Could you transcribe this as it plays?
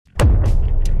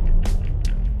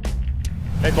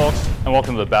Hey folks, and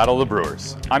welcome to the Battle of the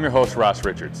Brewers. I'm your host, Ross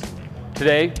Richards.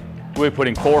 Today, we'll be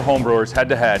putting 4 homebrewers head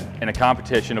to head in a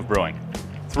competition of brewing.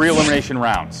 3 elimination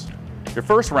rounds. Your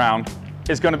first round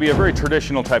is going to be a very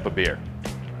traditional type of beer.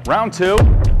 Round 2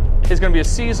 is going to be a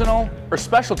seasonal or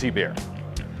specialty beer.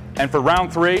 And for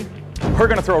round 3, we're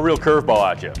going to throw a real curveball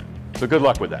at you. So good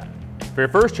luck with that. For your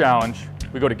first challenge,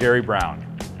 we go to Gary Brown,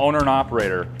 owner and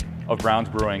operator of Brown's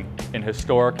Brewing in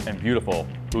historic and beautiful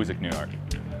Hoosick, New York.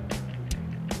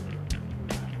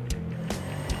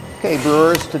 Okay,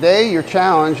 brewers, today your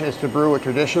challenge is to brew a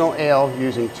traditional ale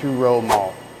using 2-row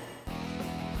malt.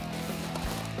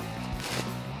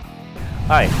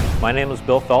 Hi, my name is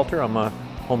Bill Felter. I'm a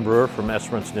home brewer from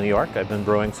Esperance, New York. I've been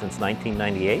brewing since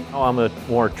 1998. I'm a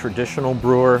more traditional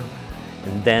brewer,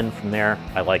 and then from there,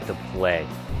 I like to play.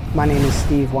 My name is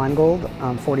Steve Weingold.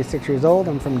 I'm 46 years old.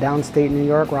 I'm from downstate New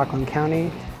York, Rockland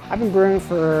County. I've been brewing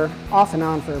for off and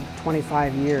on for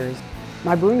 25 years.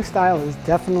 My brewing style is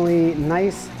definitely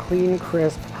nice, clean,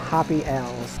 crisp, hoppy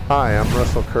ales. Hi, I'm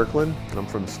Russell Kirkland, and I'm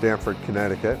from Stamford,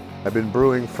 Connecticut. I've been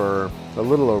brewing for a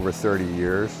little over 30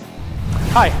 years.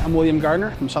 Hi, I'm William Gardner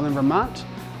from Southern Vermont.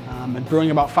 I've been brewing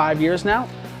about 5 years now.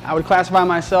 I would classify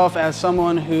myself as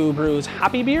someone who brews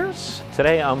hoppy beers.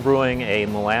 Today I'm brewing a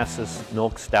molasses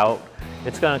milk stout.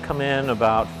 It's going to come in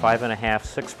about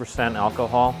 5.5–6%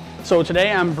 alcohol. So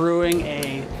today I'm brewing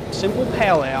a simple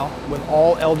pale ale with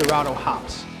all El Dorado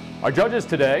hops. Our judges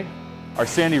today are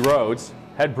Sandy Rhodes,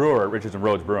 head brewer at Richards &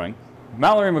 Rhodes Brewing,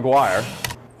 Mallory McGuire,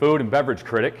 food and beverage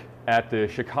critic at the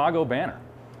Chicago Banner.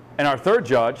 And our third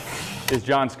judge is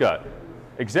John Scott,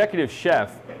 executive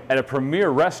chef at a premier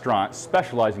restaurant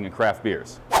specializing in craft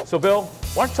beers. So Bill,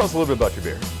 why don't you tell us a little bit about your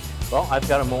beer? Well, I've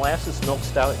got a molasses milk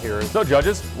stout here. So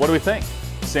judges, what do we think?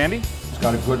 Sandy? It's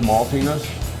got a good maltiness.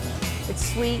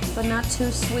 It's sweet, but not too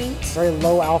sweet. Very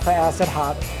low alpha acid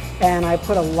hop, and I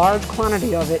put a large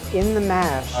quantity of it in the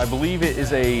mash. I believe it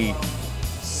is a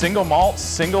single malt,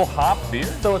 single hop beer.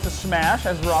 So it's a smash,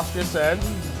 as Ross just said.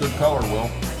 Good color, Will.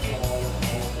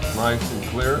 Nice and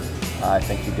clear. I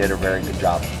think you did a very good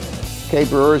job. Okay,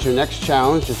 brewers, your next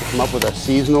challenge is to come up with a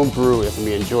seasonal brew that can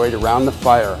be enjoyed around the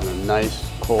fire on a nice,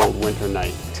 cold winter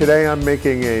night. Today I'm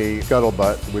making a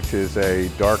Scuttlebutt, which is a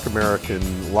dark American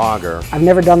lager. I've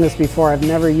never done this before. I've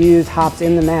never used hops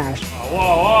in the mash. Whoa,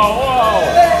 whoa,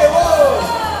 whoa! Hey,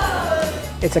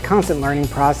 whoa! It's a constant learning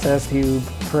process to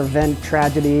prevent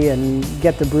tragedy and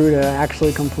get the brew to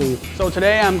actually complete. So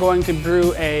today I'm going to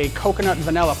brew a coconut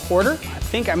vanilla porter. I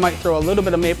think I might throw a little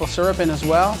bit of maple syrup in as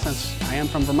well, since I am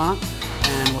from Vermont,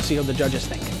 and we'll see what the judges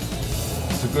think.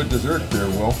 It's a good dessert beer,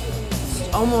 Will.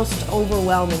 It's almost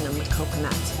overwhelming on the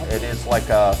coconut. It is like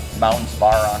a Mountains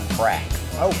bar on crack.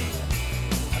 Oh,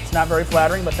 that's not very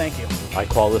flattering, but thank you. I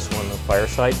call this one the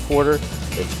fireside porter.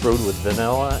 It's brewed with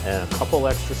vanilla and a couple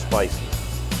extra spices.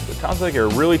 It sounds like you're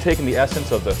really taking the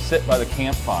essence of the sit by the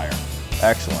campfire.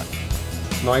 Excellent.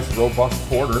 Nice, robust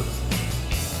porter.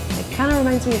 It kind of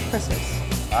reminds me of Christmas.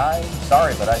 I'm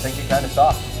sorry, but I think you're kind of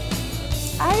soft.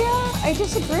 I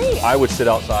disagree. I would sit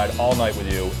outside all night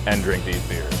with you and drink these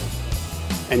beers.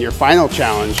 And your final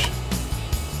challenge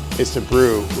is to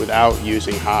brew without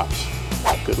using hops.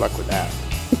 Good luck with that.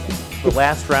 The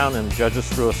last round, and the judges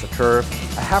threw us a curve.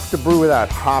 I have to brew without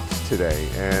hops today,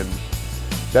 and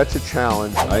that's a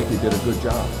challenge. I think you did a good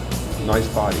job. Nice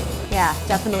body. Yeah,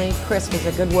 definitely crisp is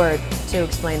a good word to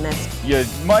explain this. You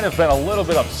might have been a little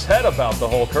bit upset about the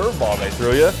whole curveball they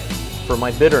threw you. For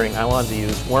my bittering, I wanted to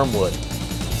use wormwood.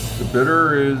 The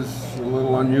bitter is a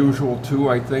little unusual too,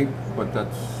 I think, but that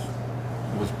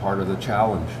was part of the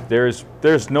challenge. There's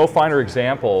no finer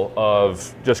example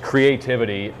of just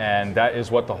creativity, and that is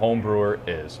what the home brewer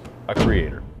is, a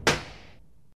creator.